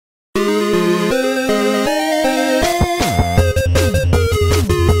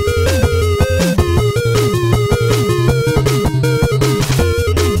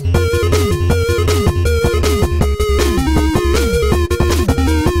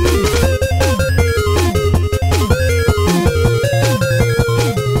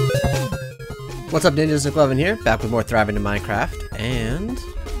What's up, ninjas? Nicklovin here, back with more thriving in Minecraft, and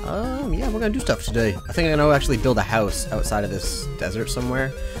yeah, we're gonna do stuff today. I think I'm gonna actually build a house outside of this desert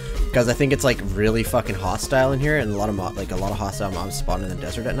somewhere, because I think it's like really fucking hostile in here, and a lot of hostile mobs spawn in the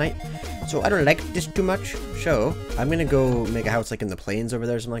desert at night. So I don't like this too much. So I'm gonna go make a house like in the plains over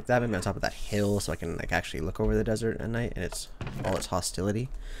there, or something like that, maybe on top of that hill, so I can like actually look over the desert at night and it's all its hostility.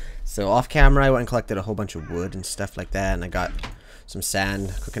 So off camera, I went and collected a whole bunch of wood and stuff like that, and I got some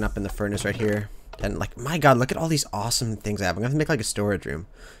sand cooking up in the furnace right here. And like, my god, look at all these awesome things I have. I'm gonna have to make like a storage room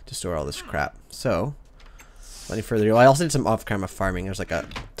to store all this crap. So, without any further ado, I also did some off-camera farming. There's like a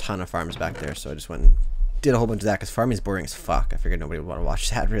ton of farms back there, so I just went and did a whole bunch of that because farming is boring as fuck. I figured nobody would want to watch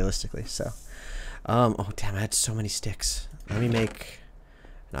that realistically. So, oh damn, I had so many sticks. Let me make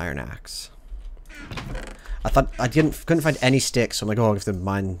an iron axe. I thought I couldn't find any sticks, so I'm like, oh, I have to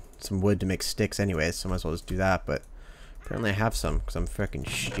mine some wood to make sticks anyways, so I might as well just do that. But apparently I have some because I'm freaking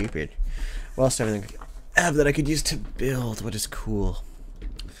stupid. What else do I have that I could use to build? What is cool?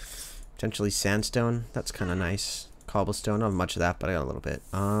 Potentially sandstone. That's kind of nice. Cobblestone. I don't have much of that, but I got a little bit.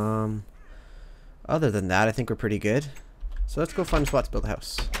 Other than that, I think we're pretty good. So let's go find a spot to build a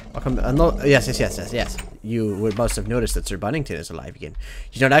house. I'll come. Yes. You would must have noticed that Sir Bunnington is alive again.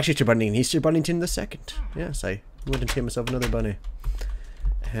 He's not actually Sir Bunnington. He's Sir Bunnington the Second. Yes, I went and tamed myself another bunny.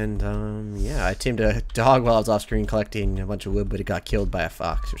 And yeah, I tamed a dog while I was off screen collecting a bunch of wood, but it got killed by a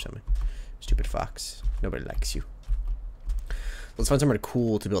fox or something. Stupid fox. Nobody likes you. Let's find somewhere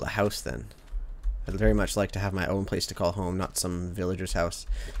cool to build a house then. I'd very much like to have my own place to call home, not some villager's house.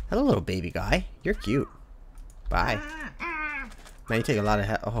 Hello, little baby guy. You're cute. Bye. Man, you take a lot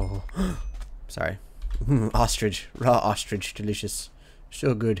of oh. Sorry. Ostrich. Raw ostrich. Delicious.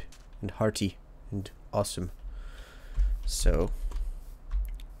 So good. And hearty. And awesome. So,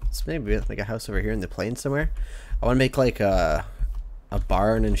 let's maybe make a house over here in the plains somewhere. I want to make like a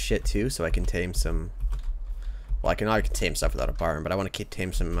barn and shit too, so I can tame some. Well, I can tame stuff without a barn, but I want to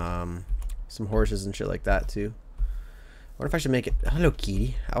tame some horses and shit like that too. I wonder if I should make it. Hello,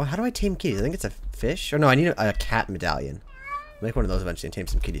 kitty. How do I tame kitties? I think it's a fish. Or no, I need a cat medallion. I'll make one of those eventually and tame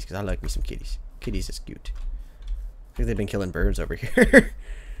some kitties because I like me some kitties. Kitties is cute. I think they've been killing birds over here.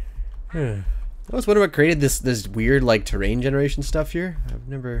 I was wondering what created this weird like terrain generation stuff here. I've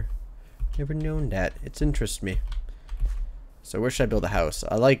never known that. It's interests me. So where should I build a house?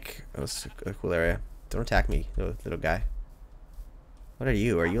 I like it's a cool area. Don't attack me, little guy. What are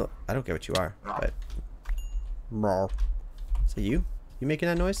you? Are you? I don't care what you are. But is it you? You making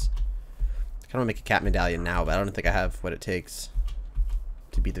that noise? I kind of want to make a cat medallion now, but I don't think I have what it takes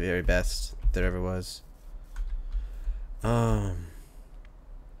to be the very best there ever was.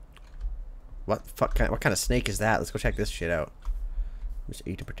 What kind of snake is that? Let's go check this shit out. Just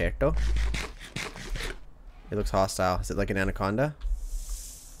eat a potato. It looks hostile. Is it like an anaconda?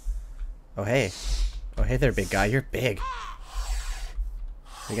 Oh hey. Oh hey there, big guy. You're big.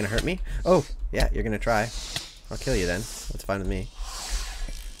 Are you gonna hurt me? Oh, yeah, you're gonna try. I'll kill you then. That's fine with me.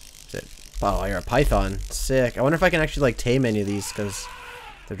 Is it? Oh, you're a python. Sick. I wonder if I can actually like tame any of these because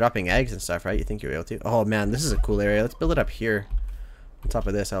they're dropping eggs and stuff, right? You think you're able to? Oh man, this is a cool area. Let's build it up here. On top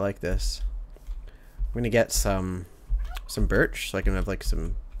of this, I like this. I'm gonna get some birch so I can have like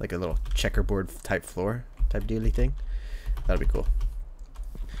a little checkerboard type floor type dealy thing. That'll be cool.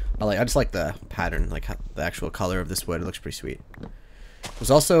 I just like the pattern, like the actual color of this wood. It looks pretty sweet.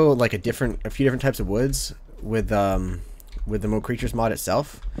 There's also like a few different types of woods with the Mo Creatures mod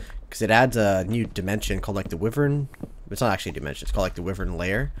itself, because it adds a new dimension called like the Wyvern. It's not actually a dimension. It's called like the Wyvern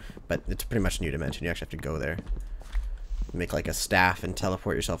layer, but it's pretty much a new dimension. You actually have to go there, make like a staff and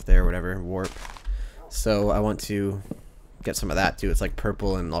teleport yourself there, or whatever, warp. So I want to get some of that too. It's like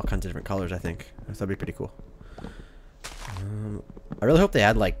purple and all kinds of different colors. I think that'd be pretty cool. I really hope they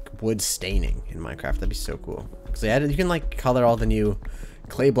add like wood staining in Minecraft. That'd be so cool. Because you can like color all the new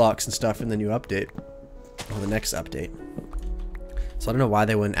clay blocks and stuff in the new update, or the next update. So I don't know why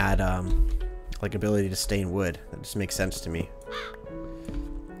they wouldn't add like ability to stain wood. That just makes sense to me.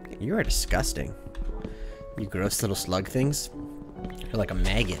 You are disgusting. You gross little slug things. You're like a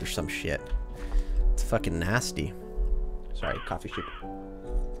maggot or some shit. It's fucking nasty. Sorry, coffee shit.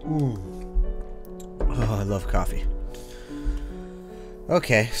 Oh, I love coffee.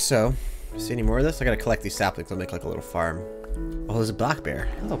 Okay, so, see any more of this? I gotta collect these saplings. I'll make like a little farm. Oh, there's a black bear.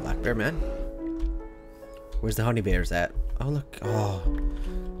 Hello, black bear, man. Where's the honey bears at? Oh, look. Oh.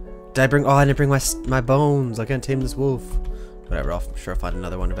 Did I bring... Oh, I didn't bring my bones. I can't tame this wolf. Whatever, I'm sure I'll find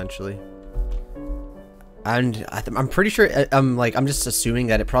another one eventually. And I'm pretty sure... I'm just assuming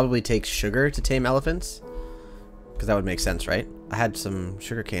that it probably takes sugar to tame elephants. Because that would make sense, right? I had some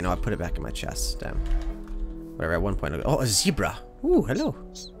sugar cane. Oh, I put it back in my chest. Damn. Whatever, at one point... Oh, a zebra. Ooh, hello.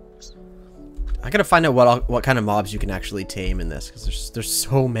 I gotta find out what kind of mobs you can actually tame in this, because there's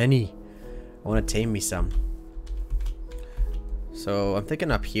so many. I want to tame me some. So I'm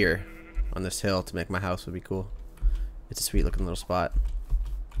thinking up here on this hill to make my house would be cool. It's a sweet looking little spot.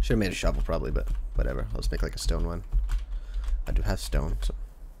 Should have made a shovel probably, but whatever. I'll just make like a stone one. I do have stone. So.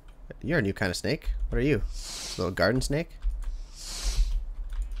 You're a new kind of snake. What are you? Little garden snake?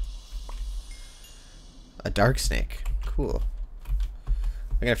 A dark snake. Cool.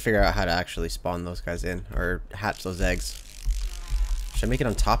 I gotta figure out how to actually spawn those guys in, or hatch those eggs. Should I make it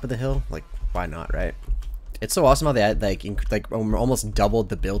on top of the hill? Like, why not, right? It's so awesome how they had, like almost doubled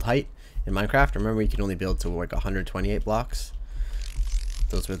the build height in Minecraft. Remember, you could only build to like 128 blocks.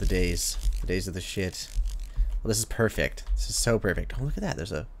 Those were the days of the shit. Well, this is perfect. This is so perfect. Oh, look at that.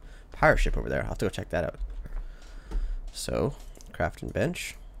 There's a pirate ship over there. I'll have to go check that out. So, craft and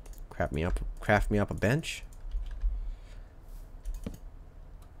bench. Craft me up a bench.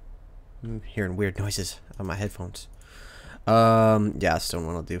 I'm hearing weird noises on my headphones. Yeah, stone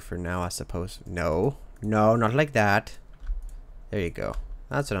one will do for now, I suppose. No, not like that. There you go.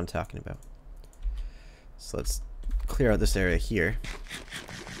 That's what I'm talking about. So let's clear out this area here.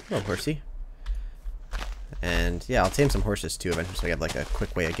 Hello, horsey. And yeah, I'll tame some horses too eventually, so I have like a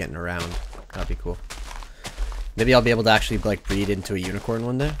quick way of getting around. That'd be cool. Maybe I'll be able to actually like breed into a unicorn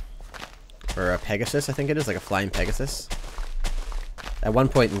one day, or a Pegasus. I think it is like a flying Pegasus. At one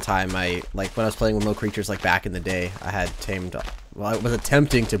point in time, when I was playing with Little Creatures like back in the day, I had tamed, well, I was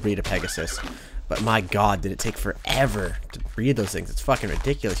attempting to breed a Pegasus, but my god, did it take forever to breed those things. It's fucking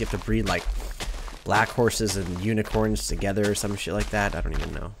ridiculous. You have to breed like black horses and unicorns together or some shit like that. I don't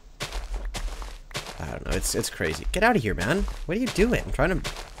even know. I don't know. It's crazy. Get out of here, man. What are you doing? I'm trying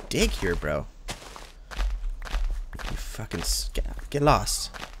to dig here, bro. You fucking get lost.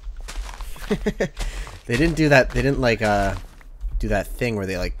 They didn't do that. They didn't like do that thing where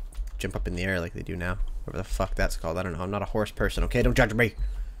they like jump up in the air like they do now. Whatever the fuck that's called. I don't know. I'm not a horse person, okay? Don't judge me.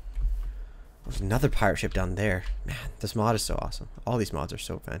 There's another pirate ship down there. Man, this mod is so awesome. All these mods are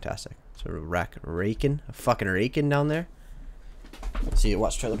so fantastic. So a fucking raking down there. So you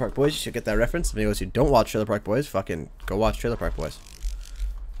watch Trailer Park Boys, you should get that reference. If anyone who don't watch Trailer Park Boys, fucking go watch Trailer Park Boys.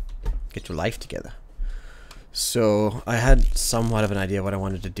 Get your life together. So I had somewhat of an idea what I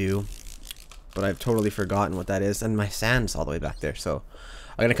wanted to do, but I've totally forgotten what that is, and my sand's all the way back there. So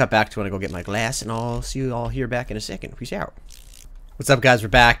I'm gonna cut back to when I go get my glass, and I'll see you all here back in a second. Peace out. What's up, guys? We're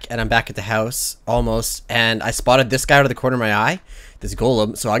back, and I'm back at the house almost, and I spotted this guy out of the corner of my eye, this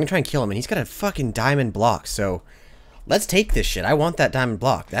golem. So I can try and kill him, and he's got a fucking diamond block. So let's take this shit. I want that diamond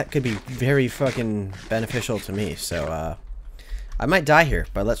block. That could be very fucking beneficial to me. So I might die here,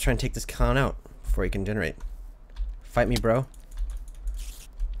 but let's try and take this clown out before he can generate. Fight me, bro.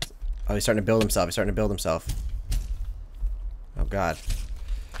 Oh, he's starting to build himself. Oh, God.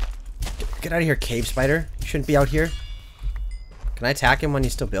 Get out of here, cave spider. You shouldn't be out here. Can I attack him when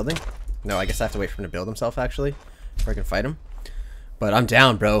he's still building? No, I guess I have to wait for him to build himself, actually, before I can fight him. But I'm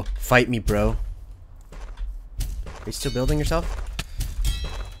down, bro. Fight me, bro. Are you still building yourself?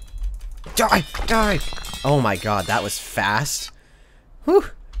 Die! Die! Oh, my God. That was fast. Whew.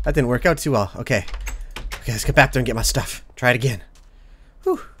 That didn't work out too well. Okay. Okay, let's get back there and get my stuff. Try it again.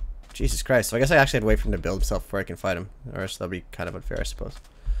 Whew. Jesus Christ. So I guess I actually had to wait for him to build himself before I can fight him. Or else that'll be kind of unfair, I suppose.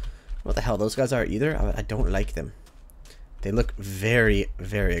 What the hell those guys are either. I don't like them. They look very,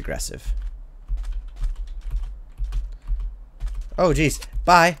 very aggressive. Oh, jeez.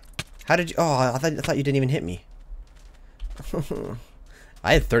 Bye. How did you... Oh, I thought you didn't even hit me.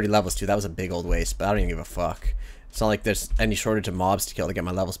 I had 30 levels, too. That was a big old waste, but I don't even give a fuck. It's not like there's any shortage of mobs to kill to get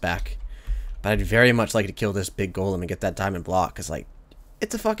my levels back. But I'd very much like to kill this big golem and get that diamond block, because, like,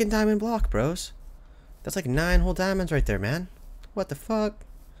 it's a fucking diamond block, bros. That's like 9 whole diamonds right there, man. What the fuck?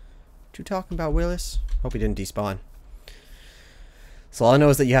 What you talking about, Willis? Hope he didn't despawn. So all I know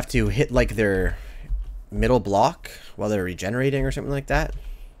is that you have to hit, like, their middle block while they're regenerating or something like that.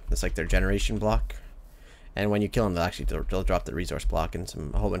 That's like their generation block. And when you kill them, they'll drop the resource block and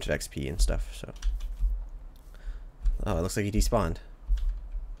a whole bunch of XP and stuff, so. Oh, it looks like he despawned.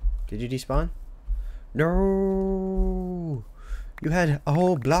 Did you despawn? No! You had a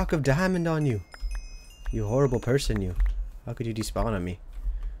whole block of diamond on you. You horrible person, you. How could you despawn on me?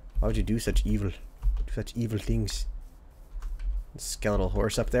 Why would you do such evil things? Skeletal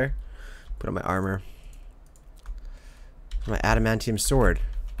horse up there. Put on my armor. My adamantium sword.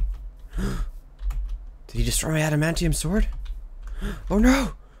 Did he destroy my adamantium sword? Oh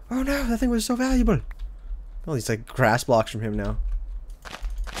no! Oh no! That thing was so valuable. Oh, these like grass blocks from him now.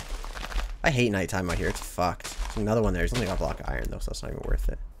 I hate nighttime out here. It's fucked. There's another one there. He's only got a block of iron though, so that's not even worth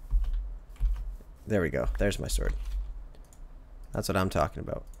it. There we go. There's my sword. That's what I'm talking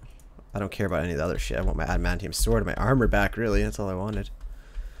about. I don't care about any of the other shit. I want my adamantium sword and my armor back, really. That's all I wanted.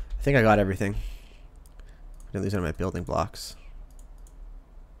 I think I got everything. I didn't lose any of my building blocks.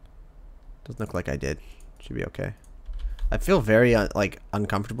 Doesn't look like I did. Should be okay. I feel very like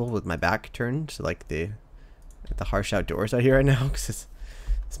uncomfortable with my back turned to like the harsh outdoors out here right now because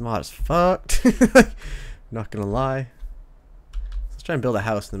this mod is fucked. Not gonna lie. Let's try and build a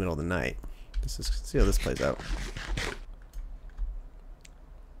house in the middle of the night. See how this plays out.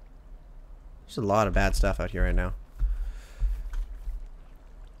 There's a lot of bad stuff out here right now.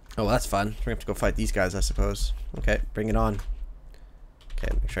 Oh, well, that's fun. We're gonna have to go fight these guys, I suppose. Okay, bring it on.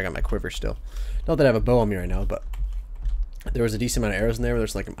 Okay, make sure I got my quiver still. Not that I have a bow on me right now, but there was a decent amount of arrows in there.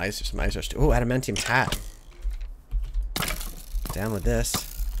 There's like some ice or oh, adamantium hat. Down with this.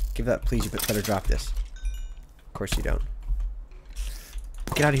 Give that, please. You better drop this. Of course you don't.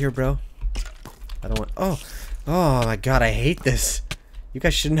 Get out of here, bro. I don't want. Oh my god, I hate this. You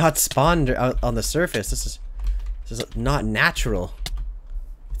guys should not spawn out on the surface. This is not natural.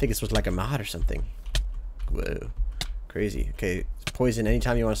 I think this was like a mod or something. Whoa, crazy. Okay, poison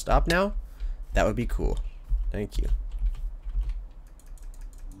anytime you want to stop now. That would be cool. Thank you.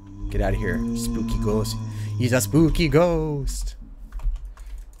 Get out of here, spooky ghost. He's a spooky ghost.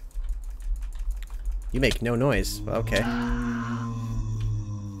 You make no noise. Okay. I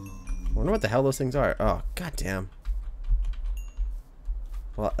wonder what the hell those things are. Oh, goddamn.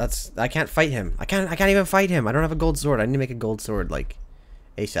 Well, I can't fight him. I can't even fight him. I don't have a gold sword. I need to make a gold sword like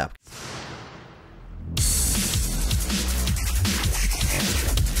ASAP.